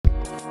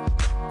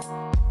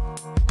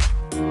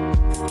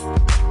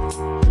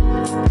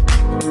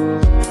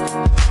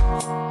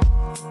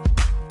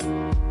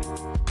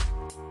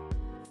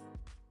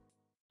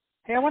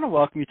want to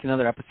welcome you to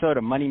another episode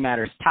of Money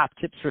Matters Top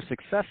Tips for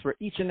Success, where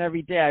each and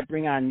every day I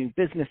bring on new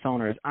business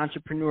owners,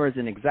 entrepreneurs,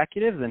 and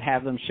executives and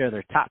have them share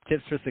their top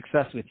tips for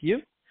success with you.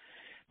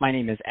 My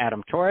name is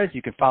Adam Torres.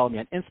 You can follow me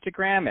on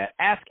Instagram at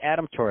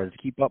AskAdamTorres to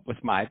keep up with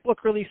my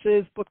book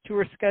releases, book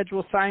tour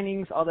schedule,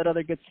 signings, all that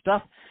other good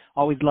stuff.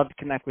 Always love to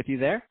connect with you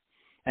there.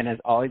 And as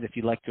always, if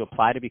you'd like to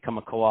apply to become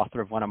a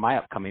co-author of one of my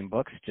upcoming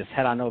books, just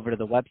head on over to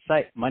the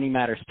website,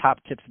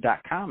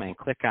 moneymatterstoptips.com, and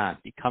click on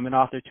Become an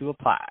Author to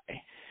apply.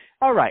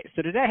 All right,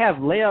 so today I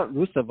have Leah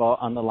Rousseval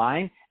on the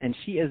line, and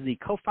she is the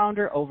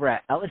co-founder over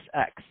at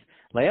LSX.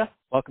 Leah,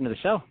 welcome to the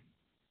show.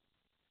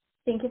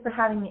 Thank you for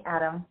having me,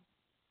 Adam.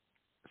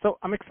 So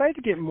I'm excited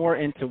to get more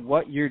into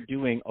what you're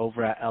doing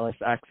over at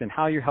LSX and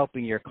how you're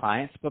helping your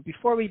clients. But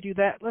before we do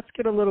that, let's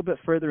get a little bit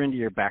further into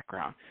your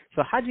background.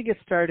 So how'd you get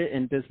started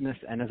in business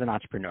and as an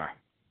entrepreneur?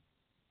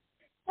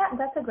 Yeah,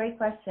 that's a great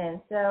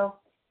question. So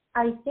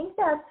I think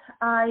that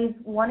I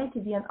wanted to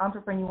be an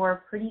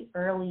entrepreneur pretty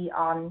early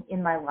on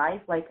in my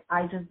life. Like,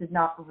 I just did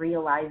not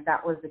realize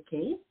that was the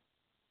case.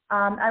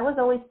 I was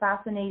always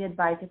fascinated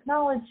by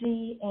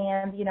technology,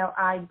 and,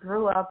 I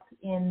grew up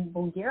in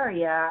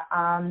Bulgaria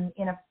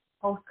in a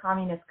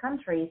post-communist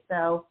country.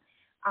 So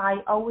I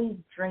always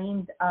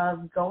dreamed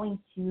of going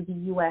to the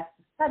U.S.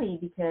 to study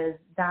because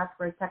that's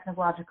where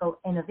technological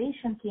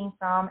innovation came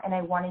from, and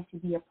I wanted to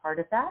be a part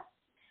of that.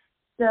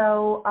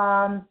 So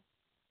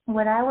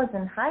when I was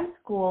in high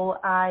school,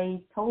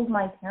 I told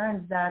my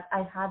parents that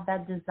I had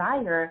that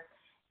desire,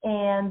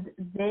 and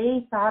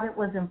they thought it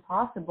was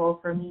impossible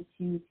for me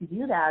to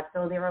do that.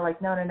 So they were like,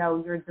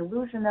 no, you're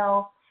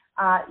delusional.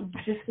 It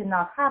just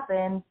cannot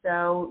happen,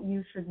 so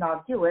you should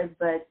not do it.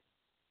 But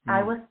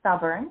I was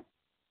stubborn,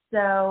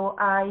 so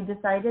I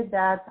decided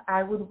that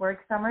I would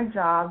work summer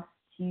jobs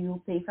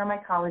to pay for my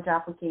college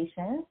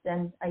applications,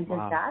 and I did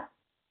that.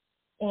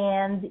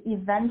 And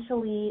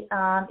eventually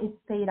it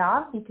paid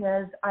off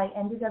because I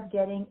ended up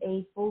getting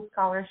a full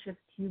scholarship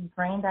to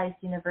Brandeis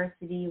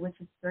University, which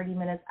is 30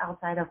 minutes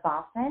outside of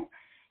Boston.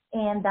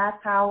 And that's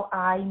how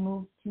I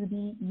moved to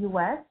the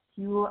U.S.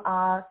 to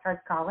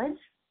start college.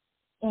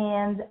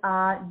 And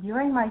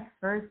during my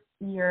first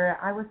year,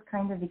 I was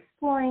kind of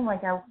exploring,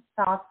 like I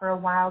thought for a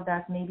while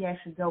that maybe I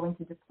should go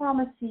into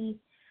diplomacy.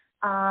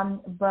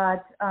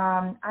 But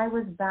I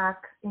was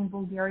back in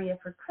Bulgaria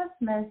for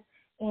Christmas,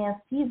 and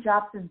Steve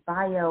Jobs'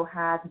 bio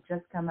had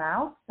just come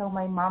out. So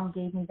my mom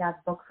gave me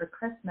that book for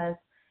Christmas.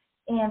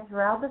 And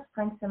throughout the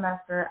spring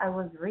semester, I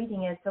was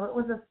reading it. So it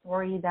was a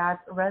story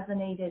that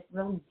resonated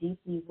really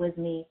deeply with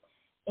me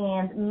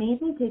and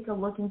made me take a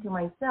look into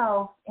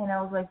myself. And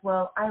I was like,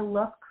 well, I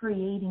love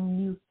creating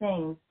new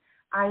things.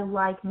 I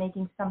like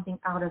making something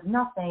out of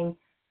nothing.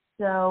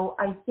 So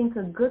I think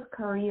a good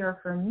career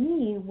for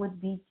me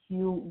would be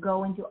to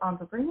go into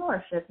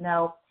entrepreneurship.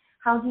 Now,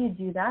 how do you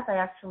do that? I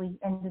actually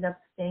ended up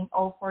staying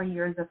all 4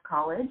 years of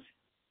college.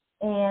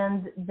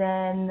 And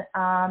then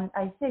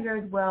I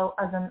figured, well,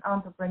 as an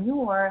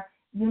entrepreneur,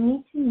 you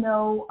need to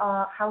know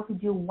how to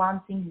do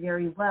one thing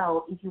very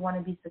well if you want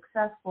to be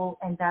successful,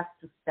 and that's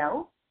to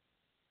sell.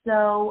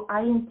 So I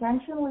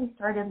intentionally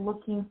started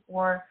looking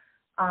for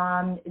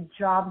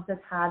jobs that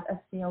had a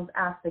sales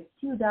aspect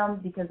to them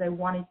because I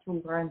wanted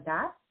to learn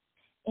that.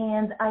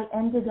 And I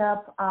ended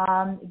up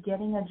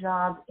getting a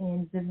job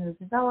in business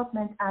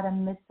development at a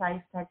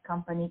mid-sized tech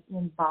company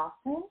in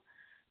Boston.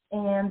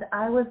 And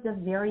I was the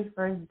very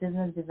first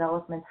business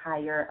development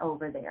hire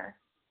over there.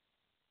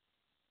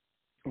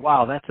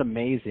 Wow, that's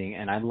amazing.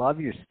 And I love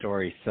your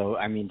story. So,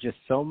 just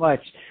so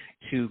much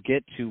to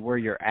get to where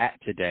you're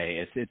at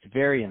today. It's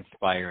very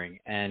inspiring.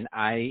 And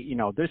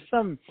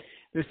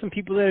there's some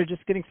people that are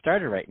just getting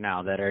started right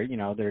now that are,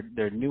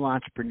 they're new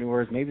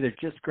entrepreneurs. Maybe they're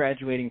just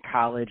graduating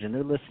college and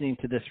they're listening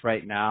to this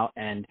right now.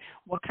 And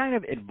what kind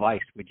of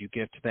advice would you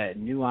give to that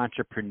new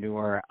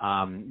entrepreneur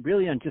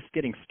really on just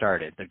getting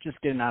started? They're just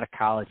getting out of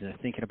college and they're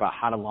thinking about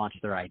how to launch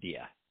their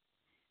idea.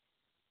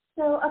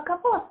 So a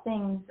couple of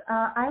things.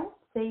 I would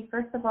say,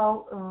 first of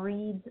all,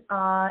 read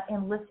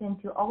and listen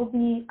to all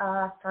the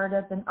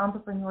startup and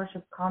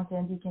entrepreneurship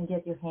content you can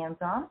get your hands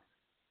on.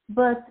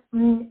 But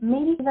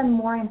maybe even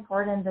more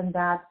important than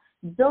that,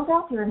 build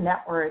out your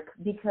network,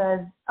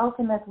 because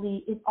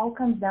ultimately it all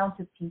comes down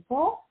to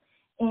people.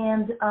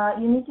 And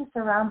you need to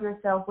surround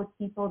yourself with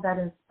people that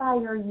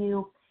inspire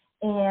you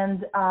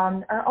and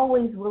are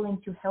always willing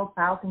to help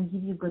out and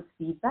give you good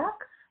feedback.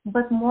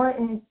 But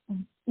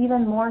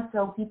even more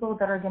so, people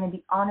that are going to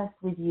be honest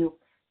with you.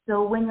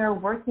 So when you're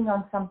working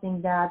on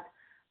something that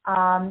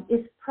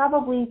is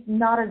probably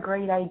not a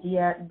great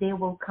idea, they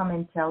will come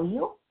and tell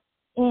you.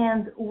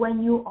 And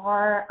when you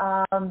are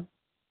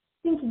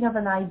thinking of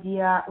an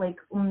idea, like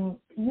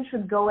you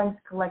should go and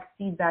collect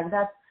feedback.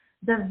 That's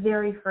the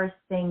very first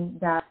thing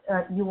that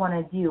you want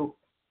to do,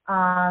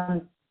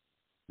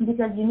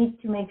 because you need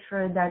to make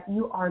sure that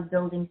you are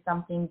building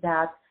something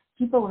that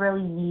people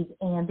really need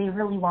and they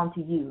really want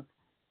to use.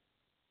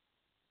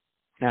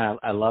 Yeah,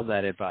 I love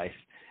that advice.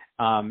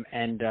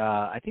 And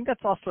I think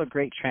that's also a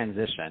great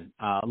transition.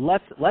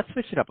 Let's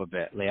switch it up a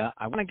bit, Leah.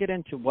 I want to get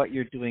into what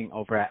you're doing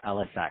over at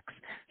LSX.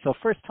 So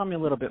first, tell me a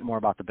little bit more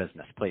about the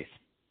business, please.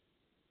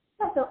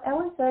 Yeah, so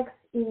LSX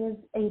is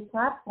a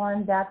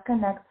platform that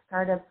connects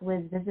startups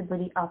with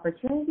visibility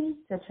opportunities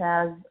such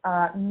as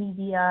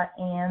media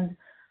and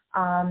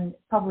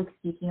public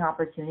speaking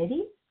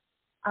opportunities.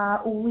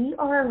 We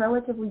are a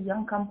relatively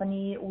young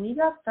company. We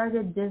got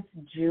started this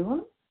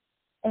June,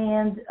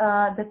 and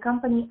the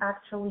company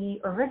actually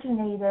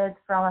originated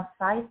from a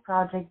side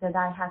project that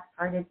I had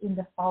started in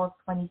the fall of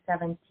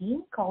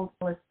 2017 called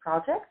List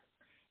Project.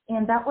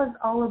 And that was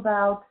all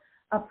about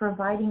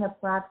providing a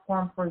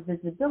platform for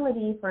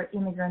visibility for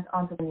immigrant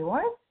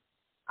entrepreneurs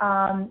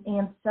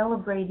and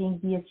celebrating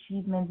the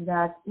achievements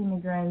that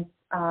immigrants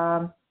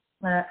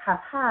have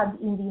had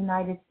in the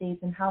United States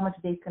and how much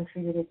they've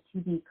contributed to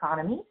the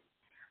economy.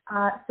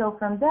 So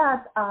from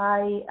that,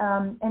 I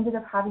ended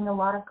up having a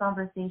lot of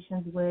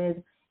conversations with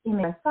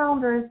immigrant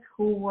founders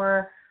who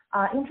were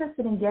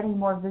interested in getting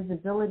more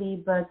visibility.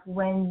 But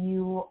when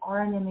you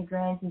are an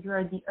immigrant, you're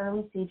at the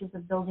early stages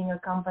of building a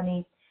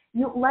company,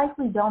 you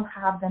likely don't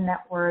have the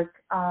network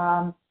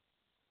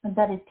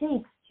that it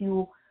takes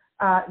to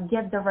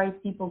get the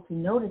right people to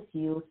notice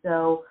you.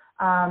 So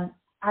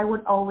I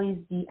would always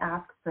be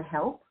asked for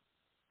help.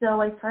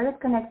 So I started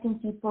connecting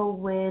people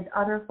with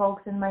other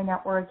folks in my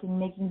network and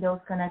making those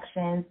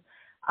connections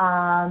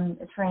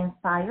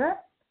transpire.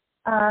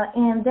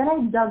 And then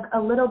I dug a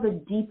little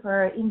bit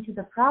deeper into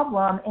the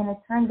problem, and it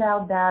turned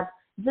out that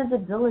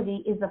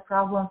visibility is a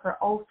problem for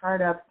all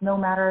startups, no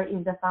matter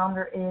if the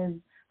founder is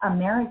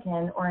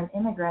American or an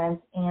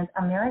immigrant. And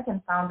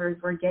American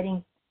founders were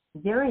getting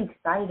very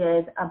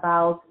excited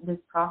about this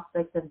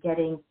prospect of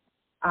getting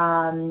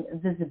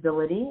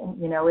visibility.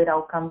 And, it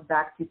all comes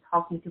back to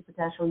talking to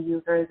potential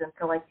users and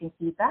collecting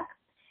feedback.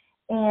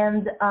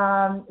 And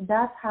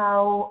that's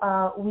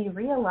how we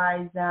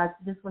realized that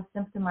this was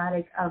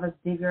symptomatic of a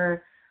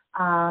bigger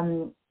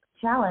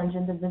challenge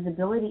in the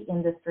visibility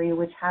industry,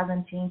 which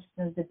hasn't changed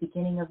since the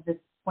beginning of the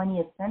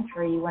 20th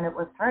century when it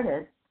was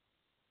started.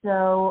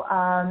 So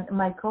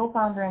my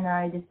co-founder and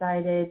I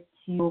decided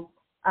to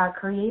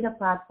create a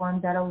platform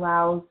that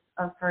allows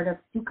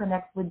startups to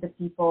connect with the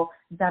people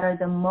that are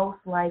the most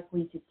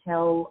likely to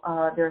tell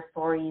their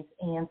stories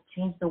and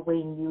change the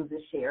way news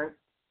is shared.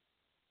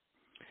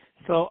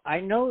 So I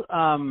know,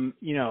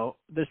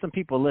 there's some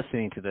people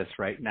listening to this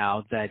right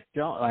now that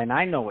don't, and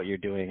I know what you're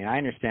doing, and I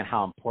understand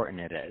how important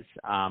it is.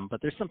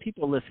 But there's some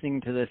people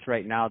listening to this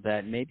right now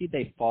that maybe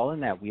they fall in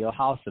that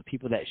wheelhouse of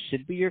people that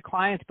should be your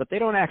clients, but they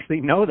don't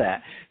actually know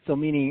that. So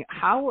meaning,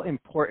 how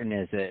important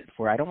is it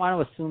I don't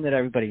want to assume that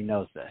everybody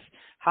knows this.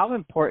 How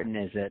important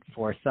is it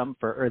for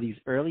these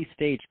early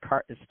stage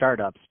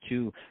startups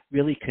to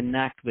really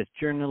connect with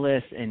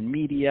journalists and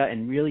media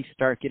and really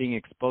start getting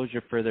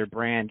exposure for their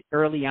brand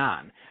early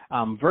on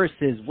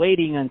versus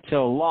waiting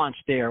until launch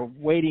day or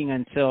waiting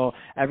until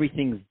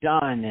everything's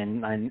done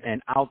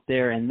and out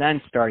there and then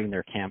starting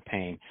their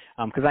campaign?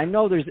 Because I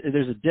know there's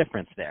a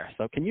difference there.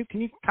 So can you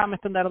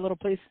comment on that a little,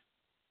 please?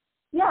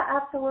 Yeah,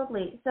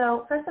 absolutely.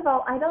 So first of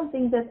all, I don't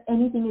think that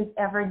anything is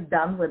ever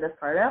done with a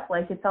startup.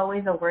 Like, it's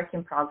always a work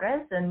in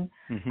progress, and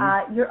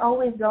you're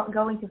always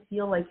going to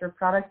feel like your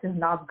product is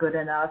not good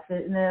enough,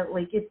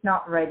 like it's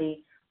not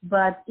ready.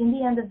 But in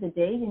the end of the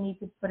day, you need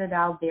to put it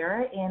out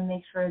there and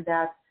make sure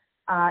that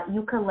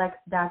you collect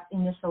that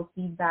initial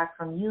feedback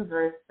from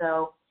users.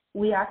 So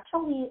we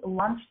actually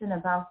launched in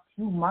about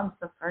 2 months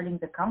of starting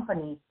the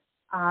company,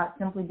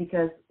 simply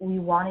because we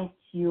wanted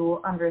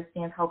to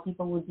understand how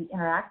people would be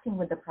interacting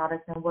with the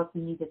product and what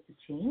we needed to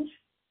change.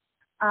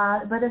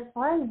 But as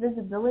far as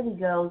visibility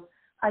goes,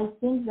 I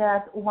think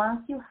that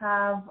once you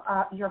have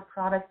your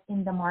product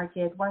in the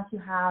market, once you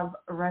have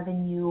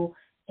revenue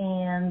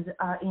and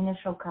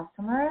initial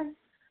customers,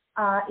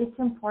 it's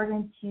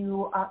important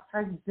to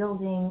start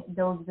building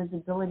those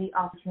visibility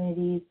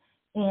opportunities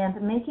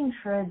and making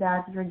sure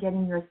that you're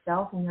getting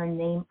yourself and your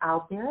name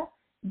out there,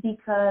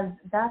 because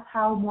that's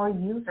how more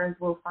users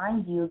will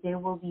find you. They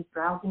will be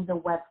browsing the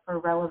web for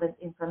relevant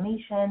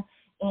information,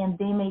 and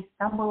they may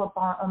stumble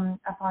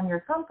upon your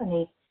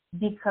company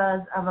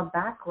because of a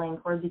backlink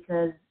or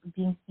because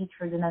being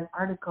featured in an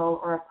article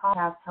or a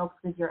podcast helps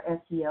with your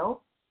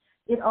SEO.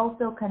 It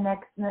also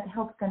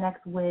helps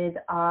connect with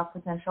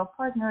potential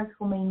partners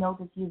who may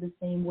notice you the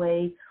same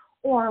way,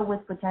 or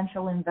with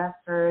potential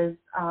investors.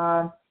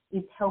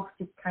 It helps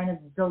to kind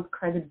of build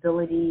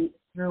credibility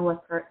through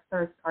a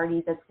third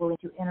party that's willing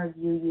to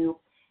interview you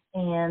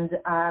and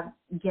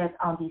get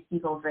on these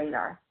people's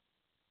radar.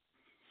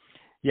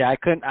 Yeah, I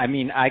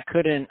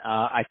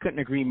couldn't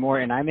agree more.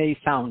 And I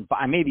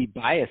may be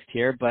biased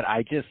here, but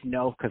I just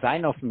know, because I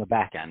know from the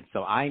back end.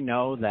 So I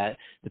know that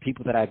the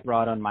people that I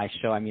brought on my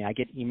show, I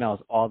get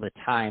emails all the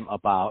time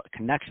about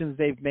connections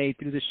they've made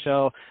through the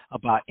show,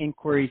 about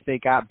inquiries they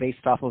got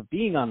based off of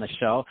being on the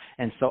show.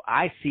 And so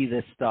I see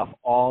this stuff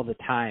all the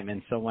time.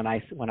 And so when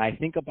I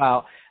think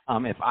about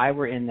if I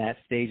were in that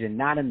stage and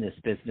not in this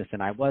business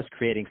and I was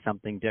creating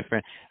something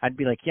different, I'd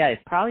be like, yeah, it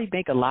probably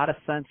make a lot of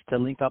sense to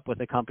link up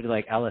with a company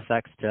like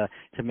LSX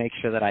to make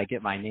sure that I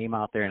get my name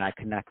out there and I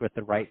connect with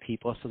the right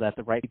people so that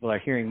the right people are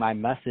hearing my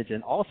message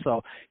and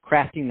also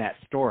crafting that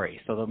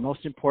story. So the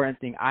most important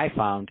thing I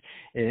found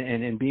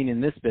in being in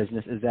this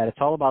business is that it's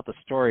all about the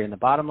story. And the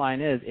bottom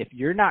line is, if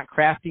you're not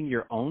crafting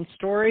your own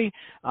story,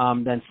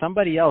 then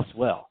somebody else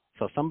will.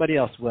 So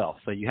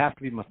you have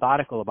to be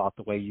methodical about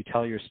the way you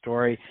tell your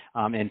story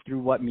and through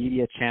what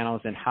media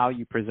channels and how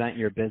you present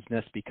your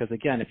business. Because,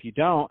 again, if you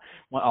don't,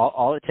 well,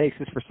 all it takes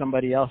is for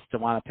somebody else to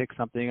want to pick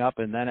something up.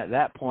 And then at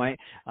that point,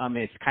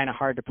 it's kind of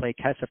hard to play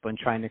catch up when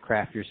trying to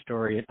craft your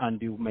story and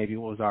undo maybe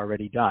what was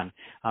already done.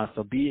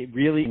 So be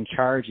really in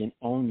charge and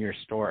own your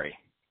story.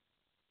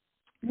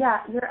 Yeah,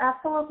 you're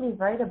absolutely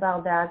right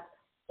about that.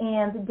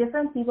 And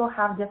different people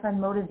have different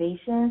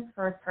motivations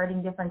for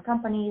starting different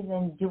companies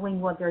and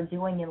doing what they're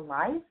doing in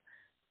life.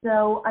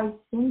 So I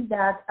think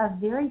that a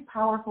very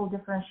powerful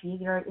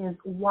differentiator is,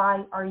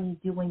 why are you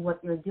doing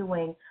what you're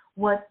doing?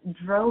 What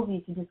drove you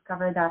to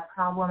discover that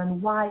problem,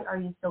 and why are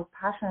you so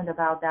passionate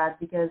about that?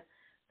 Because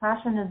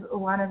passion is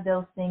one of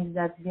those things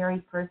that's very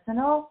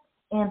personal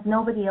and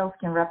nobody else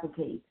can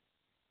replicate.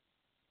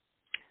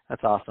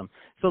 That's awesome.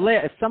 So,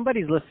 Leah, if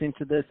somebody's listening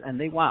to this and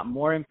they want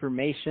more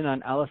information on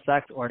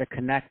LSX or to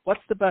connect,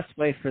 what's the best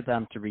way for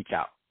them to reach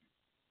out?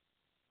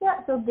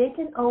 Yeah, so they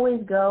can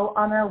always go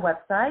on our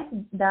website.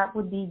 That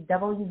would be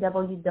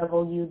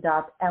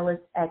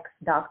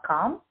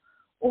www.lsx.com,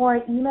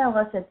 or email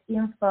us at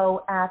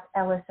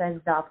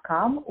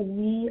info@lsx.com.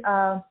 We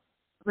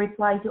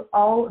reply to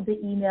all the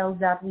emails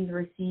that we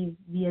receive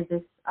via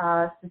this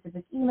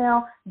specific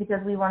email,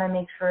 because we want to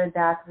make sure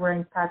that we're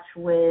in touch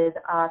with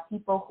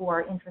people who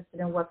are interested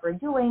in what we're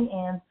doing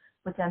and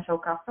potential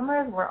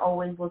customers. We're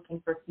always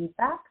looking for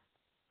feedback.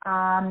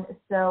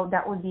 So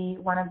that would be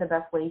one of the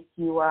best ways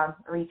to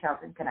reach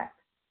out and connect.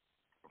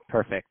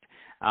 Perfect.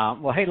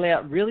 Well, hey,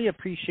 Leah, really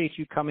appreciate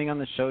you coming on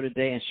the show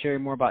today and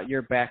sharing more about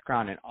your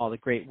background and all the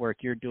great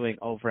work you're doing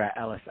over at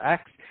LSX.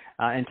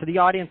 And to the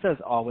audience, as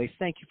always,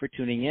 thank you for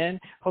tuning in.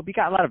 Hope you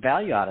got a lot of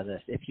value out of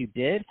this. If you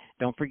did,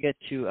 don't forget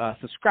to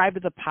subscribe to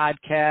the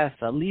podcast,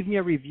 leave me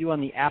a review on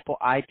the Apple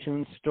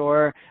iTunes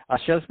store,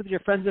 share this with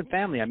your friends and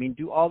family. I mean,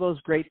 do all those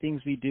great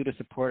things we do to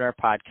support our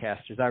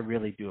podcasters. I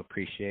really do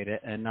appreciate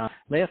it. And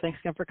Leah, thanks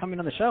again for coming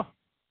on the show.